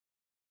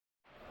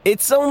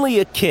It's only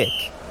a kick,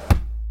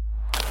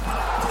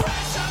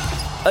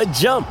 a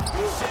jump,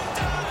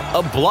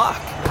 a block.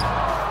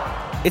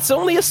 It's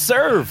only a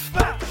serve.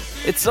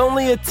 It's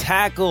only a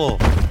tackle,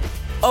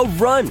 a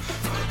run.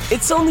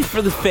 It's only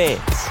for the fans.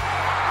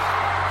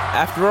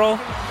 After all,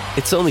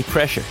 it's only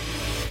pressure.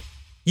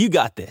 You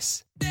got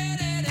this.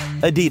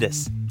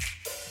 Adidas.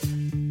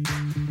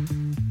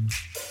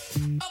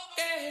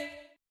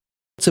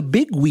 It's a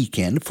big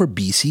weekend for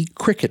BC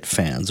cricket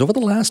fans. Over the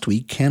last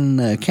week,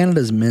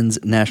 Canada's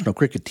men's national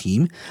cricket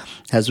team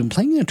has been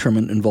playing in a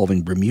tournament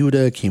involving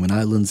Bermuda, Cayman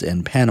Islands,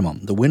 and Panama.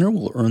 The winner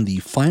will earn the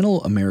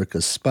final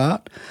America's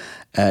spot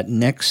at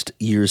next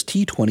year's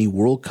T20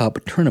 World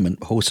Cup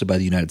tournament hosted by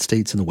the United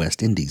States and the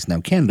West Indies. Now,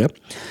 Canada,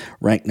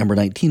 ranked number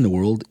 19 in the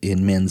world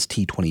in men's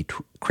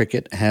T20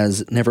 cricket,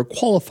 has never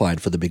qualified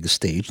for the biggest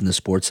stage in the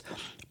sport's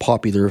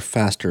popular,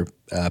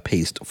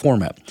 faster-paced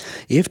format.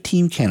 If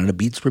Team Canada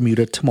beats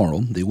Bermuda tomorrow,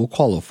 they will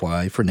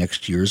qualify for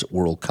next year's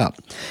World Cup.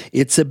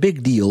 It's a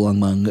big deal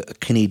among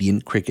Canadian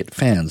cricket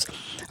fans.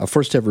 A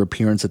first-ever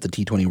appearance at the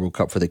T20 World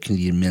Cup for the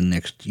Canadian men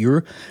next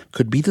year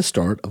could be the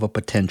start of a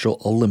potential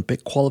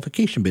Olympic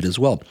qualification bid as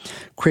well.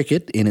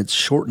 Cricket, in its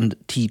shortened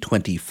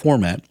T20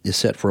 format, is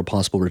set for a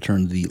possible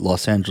return to the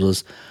Los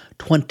Angeles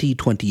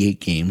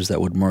 2028 games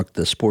that would mark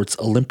the sport's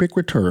Olympic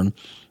return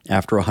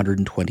after a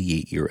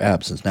 128-year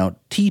absence. Now,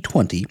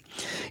 T20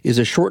 is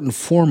a shortened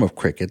form of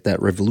cricket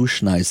that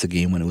revolutionized the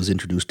game when it was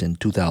introduced in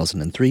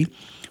 2003,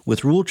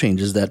 with rule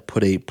changes that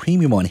put a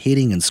premium on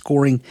hitting and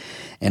scoring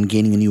and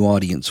gaining a new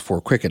audience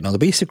for cricket. Now, the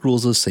basic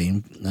rules are the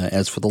same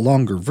as for the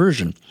longer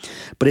version,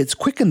 but it's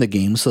quickened the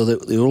game so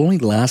that it will only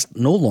last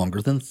no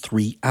longer than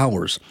 3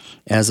 hours,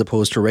 as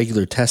opposed to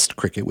regular test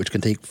cricket, which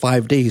can take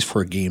 5 days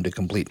for a game to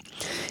complete.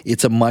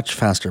 It's a much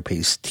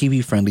faster-paced,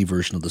 TV-friendly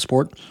version of the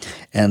sport,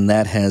 and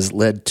that has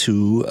led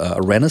to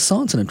a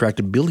renaissance and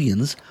attracted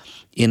billions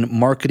in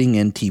marketing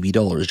and TV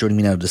dollars. Joining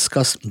me now to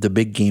discuss the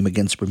big game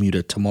against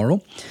Bermuda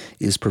tomorrow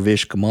is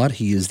Pravesh Kamat.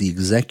 He is the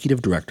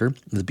Executive Director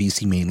of the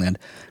BC Mainland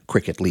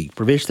Cricket League.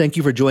 Pravesh, thank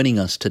you for joining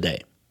us today.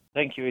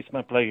 Thank you. It's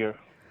my pleasure.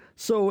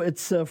 So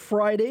it's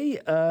Friday.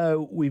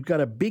 We've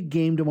got a big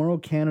game tomorrow,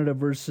 Canada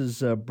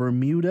versus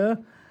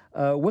Bermuda.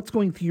 What's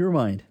going through your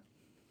mind?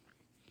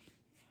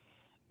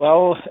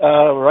 Well,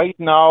 right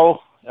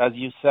now, as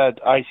you said,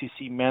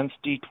 ICC Men's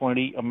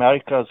T20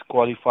 America's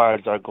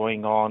qualifiers are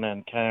going on,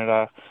 and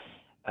Canada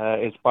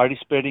is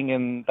participating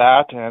in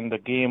that, and the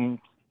game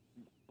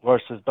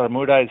versus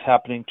Bermuda is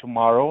happening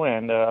tomorrow,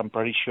 and I'm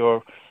pretty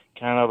sure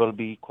Canada will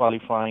be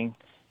qualifying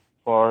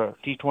for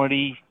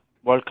T20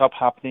 World Cup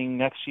happening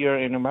next year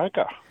in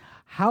America.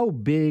 How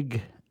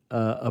big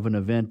of an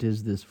event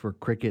is this for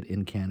cricket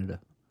in Canada?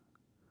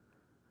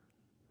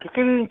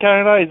 Cricket in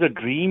Canada is a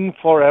dream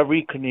for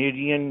every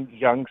Canadian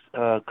young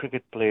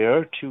cricket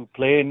player to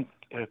play in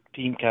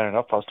Team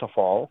Canada, first of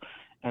all.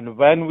 And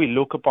when we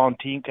look upon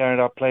Team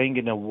Canada playing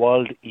in a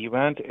world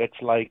event, it's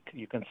like,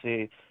 you can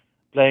say,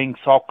 playing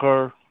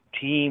soccer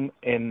team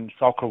in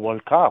Soccer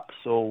World Cup.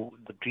 So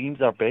the dreams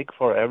are big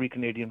for every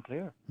Canadian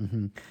player.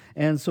 Mm-hmm.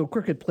 And so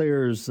cricket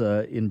players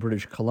in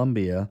British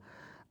Columbia,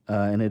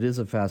 and it is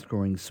a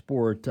fast-growing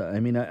sport,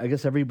 I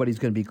guess everybody's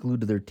going to be glued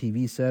to their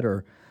TV set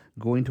or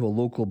going to a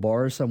local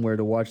bar somewhere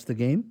to watch the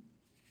game?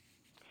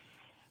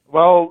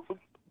 Well,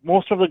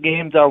 most of the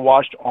games are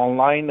watched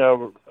online.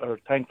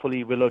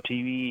 Thankfully, Willow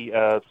TV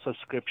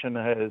subscription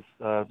is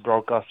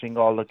broadcasting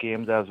all the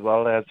games as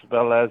well as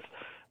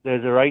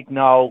there's right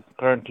now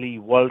currently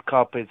World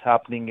Cup is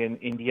happening in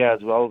India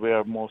as well,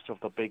 where most of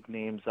the big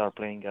names are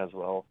playing as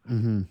well.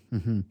 Mm-hmm,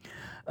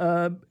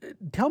 mm-hmm.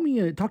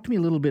 Talk to me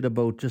a little bit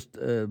about just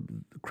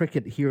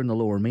cricket here in the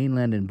Lower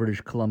Mainland and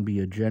British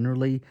Columbia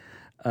generally.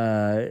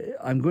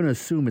 I'm going to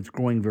assume it's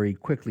growing very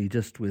quickly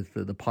just with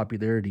the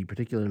popularity,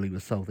 particularly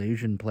with South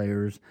Asian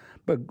players,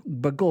 but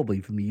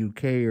globally from the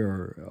UK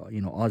or,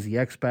 Aussie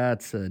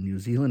expats, New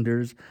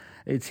Zealanders.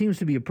 It seems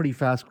to be a pretty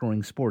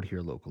fast-growing sport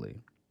here locally.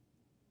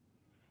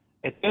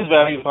 It is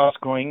very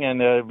fast-growing,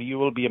 and you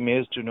will be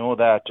amazed to know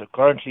that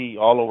currently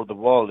all over the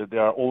world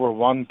there are over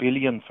 1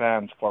 billion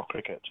fans for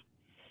cricket.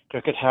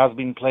 Cricket has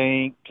been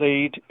played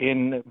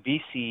in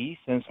BC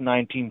since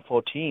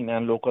 1914,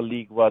 and local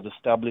league was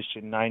established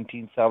in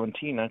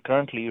 1917. And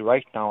currently,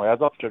 right now,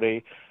 as of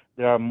today,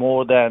 there are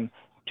more than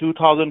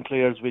 2,000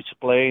 players which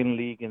play in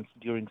league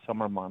during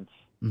summer months.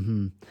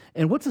 Mm-hmm.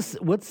 And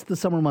what's the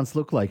summer months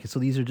look like? So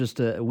these are just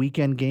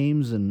weekend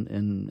games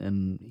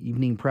and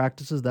evening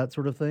practices, that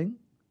sort of thing?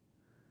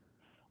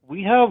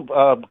 We have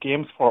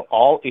games for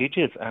all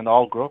ages and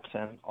all groups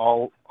and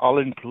all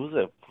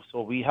inclusive.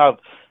 So we have,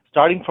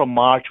 starting from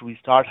March, we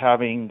start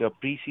having the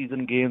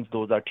preseason games.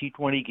 Those are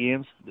T20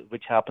 games,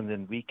 which happens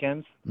in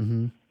weekends.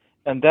 Mm-hmm.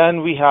 And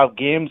then we have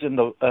games in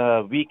the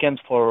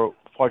weekends for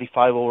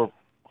 45 over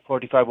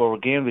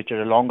game, which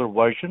are a longer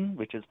version,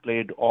 which is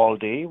played all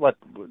day. But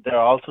there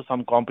are also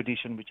some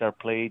competitions which are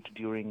played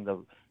during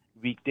the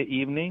weekday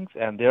evenings.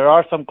 And there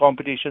are some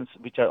competitions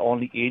which are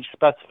only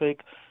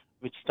age-specific,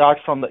 which start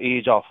from the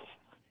age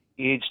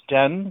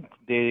 10.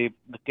 The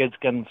kids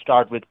can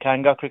start with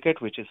Kanga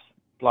cricket, which is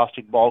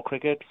plastic ball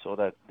cricket so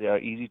that they are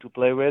easy to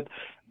play with.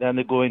 Then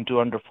they go into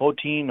under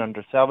 14,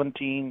 under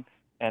 17,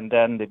 and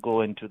then they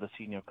go into the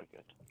senior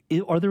cricket.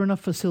 Are there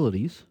enough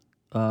facilities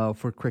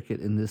for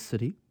cricket in this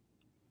city?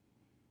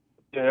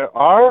 There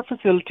are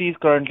facilities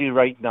currently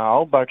right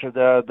now, but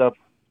the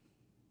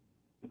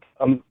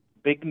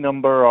big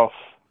number of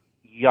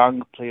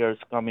young players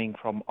coming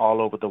from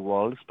all over the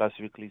world,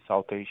 specifically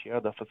South Asia.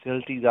 The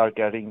facilities are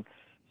getting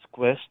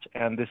squished,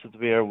 and this is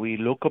where we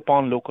look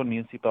upon local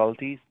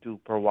municipalities to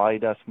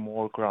provide us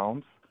more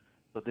grounds.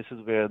 So this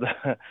is where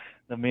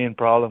the main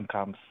problem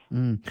comes.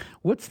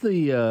 What's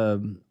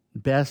the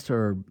best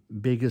or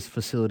biggest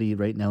facility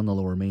right now in the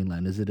Lower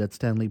Mainland? Is it at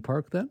Stanley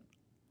Park then?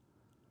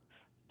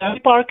 Stanley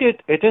Park,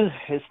 it is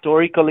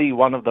historically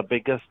one of the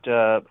biggest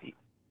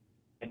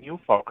venue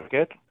for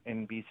cricket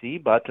in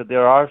BC, but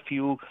there are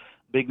few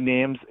big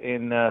names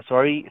in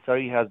Surrey.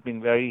 Surrey has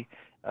been very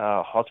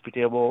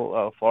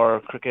hospitable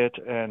for cricket,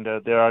 and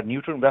there are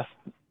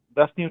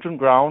West Newton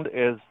Ground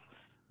is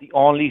the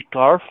only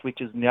turf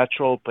which is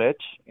natural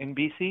pitch in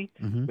BC,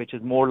 which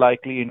is more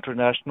likely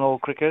international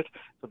cricket.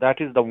 So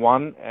that is the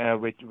one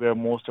where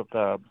most of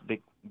the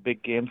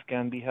big games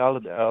can be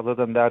held. Other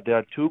than that, there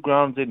are two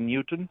grounds in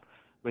Newton,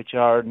 which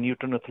are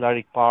Newton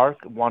Athletic Park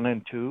 1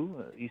 and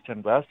 2, East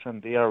and West,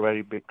 and they are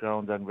very big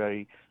grounds and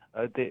very.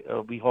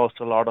 We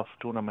host a lot of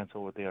tournaments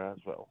over there as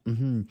well.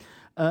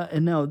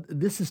 And now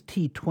this is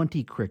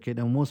T20 cricket,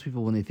 and most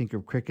people, when they think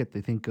of cricket,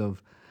 they think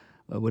of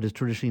what is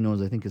traditionally known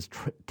as, I think, is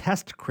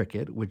Test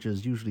cricket, which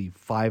is usually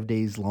 5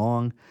 days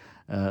long,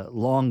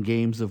 long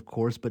games, of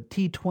course. But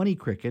T20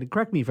 cricket,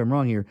 correct me if I'm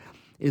wrong here,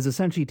 is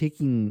essentially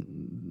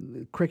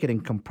taking cricket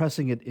and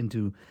compressing it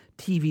into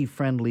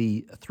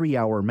TV-friendly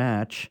 3-hour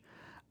match,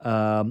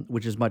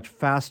 which is much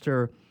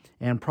faster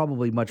and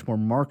probably much more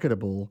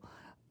marketable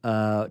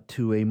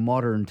to a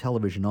modern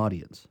television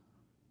audience.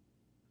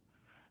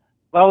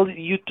 Well,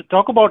 you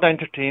talk about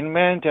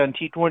entertainment, and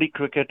T20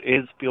 cricket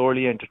is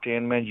purely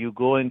entertainment. You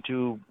go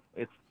into,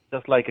 it's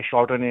just like a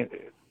short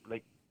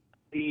like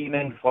 3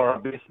 innings for a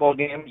baseball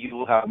game. You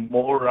will have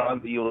more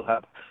runs, you will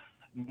have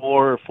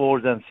more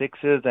 4s and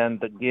 6s, and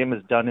the game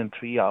is done in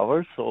 3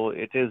 hours. So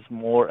it is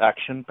more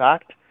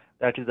action-packed.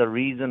 That is the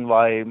reason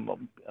why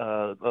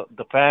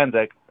the fans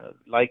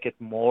like it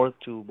more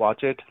to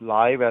watch it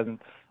live and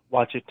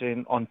watch it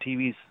on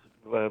TVs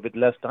with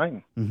less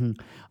time.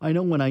 I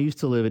know when I used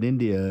to live in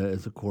India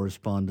as a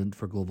correspondent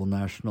for Global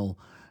National,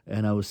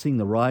 and I was seeing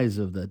the rise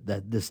of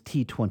this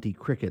T20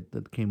 cricket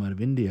that came out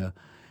of India,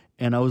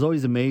 and I was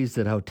always amazed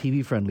at how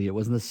TV friendly it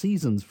was. And the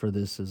seasons for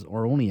this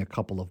are only a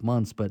couple of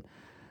months, but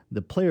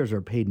the players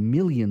are paid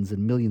millions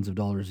and millions of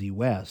dollars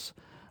US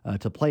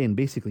to play in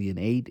basically an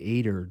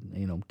 8 or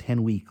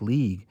 10-week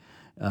league.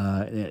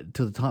 To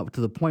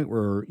the point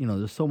where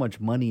there's so much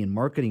money and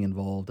marketing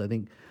involved. I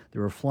think they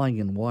were flying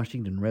in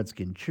Washington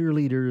Redskin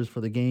cheerleaders for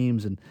the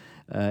games, and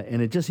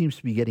it just seems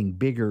to be getting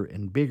bigger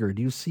and bigger.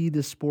 Do you see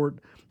this sport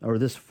or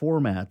this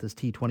format, this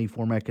T20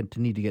 format,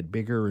 continue to get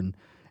bigger and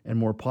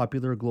more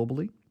popular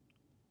globally?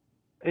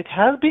 It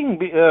has been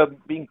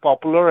being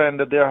popular, and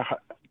there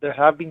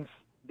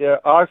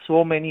are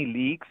so many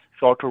leagues,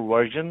 shorter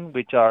version,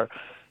 which are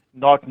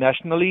not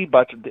nationally,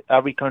 but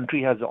every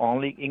country has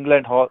only.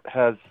 England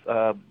has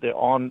their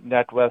own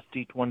NatWest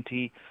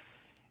T20.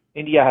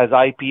 India has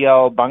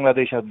IPL.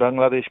 Bangladesh has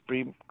Bangladesh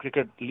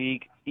Cricket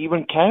League.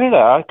 Even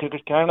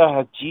Cricket Canada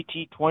has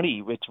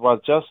GT20, which was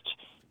just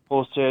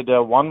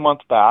hosted 1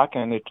 month back,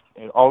 and it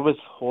always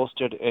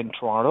hosted in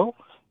Toronto.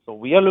 So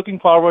we are looking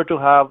forward to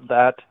have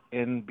that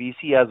in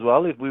BC as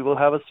well, if we will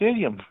have a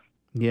stadium.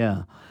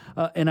 Yeah.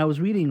 And I was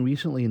reading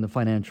recently in the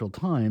Financial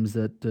Times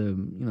that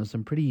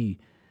some pretty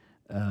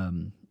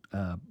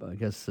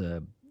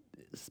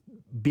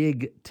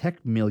big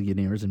tech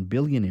millionaires and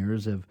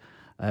billionaires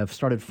have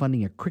started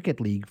funding a cricket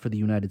league for the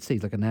United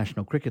States, like a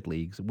national cricket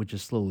league, which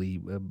is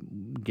slowly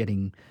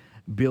building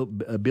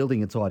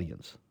its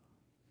audience.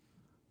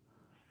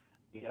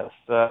 Yes,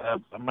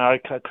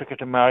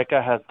 Cricket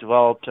America has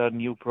developed a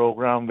new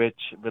program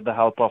which, with the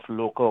help of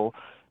local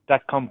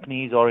tech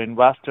companies or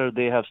investors,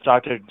 they have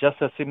started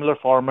just a similar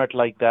format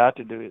like that,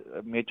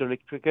 Major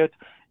League Cricket,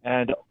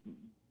 and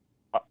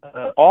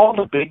all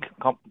the big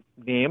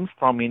names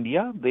from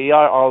India, they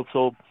are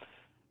also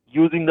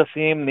using the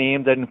same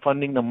names and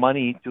funding the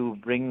money to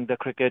bring the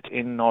cricket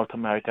in North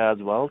America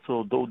as well.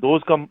 So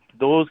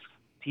those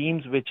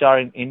teams which are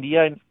in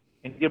India, in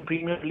Indian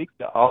Premier League,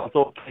 are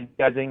also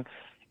franchising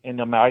in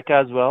America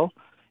as well,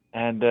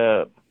 and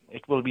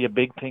it will be a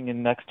big thing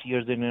in next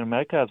years in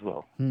America as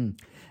well.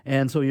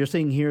 And so you're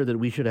saying here that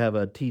we should have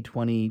a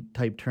T20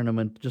 type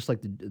tournament, just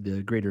like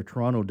the Greater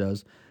Toronto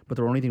does, but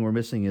the only thing we're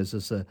missing is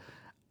this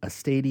a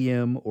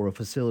stadium or a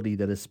facility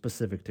that is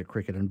specific to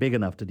cricket and big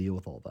enough to deal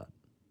with all that.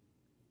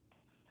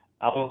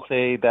 I will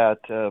say that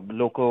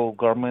local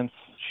governments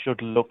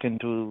should look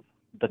into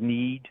the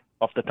need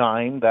of the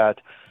time, that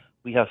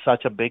we have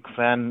such a big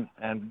fan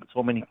and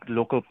so many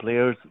local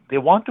players. They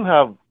want to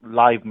have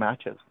live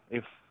matches.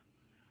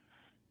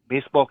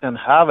 baseball can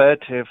have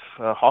it, if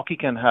hockey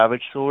can have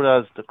it, so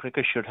does the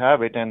cricket should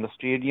have it, and the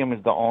stadium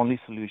is the only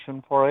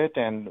solution for it.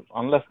 And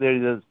unless there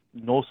is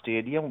no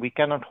stadium, we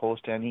cannot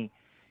host any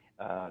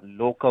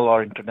local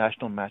or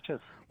international matches.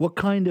 What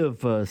kind of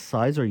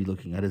size are you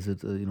looking at? Is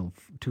it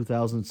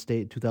 2,000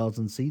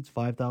 seats,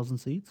 5,000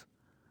 seats?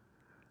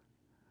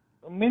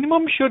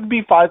 Minimum should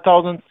be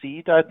 5,000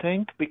 seat, I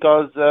think,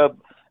 because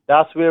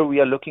that's where we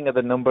are looking at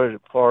the number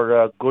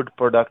for good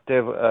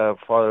productive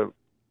for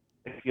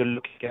if you're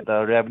looking at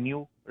the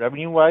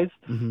revenue wise.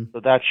 Mm-hmm. So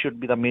that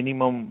should be the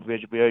minimum where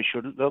you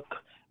should look.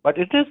 But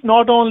it is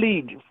not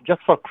only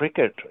just for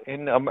cricket.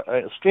 In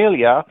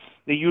Australia,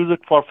 they use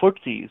it for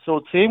footsie.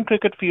 So same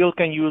cricket field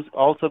can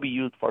also be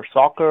used for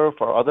soccer,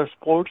 for other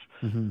sports.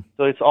 Mm-hmm.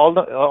 So it's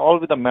all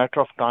with a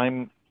matter of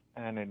time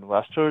and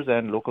investors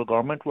and local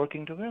government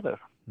working together.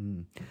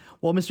 Mm.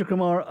 Well, Mr.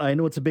 Kumar, I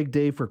know it's a big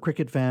day for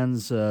cricket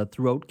fans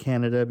throughout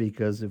Canada,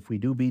 because if we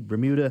do beat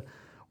Bermuda,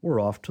 we're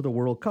off to the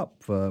World Cup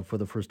for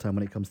the first time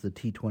when it comes to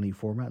the T20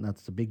 format, and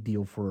that's a big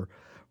deal for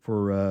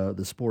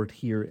the sport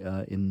here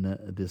in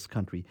this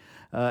country.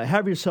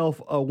 Have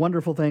yourself a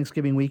wonderful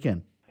Thanksgiving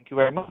weekend. Thank you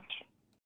very much.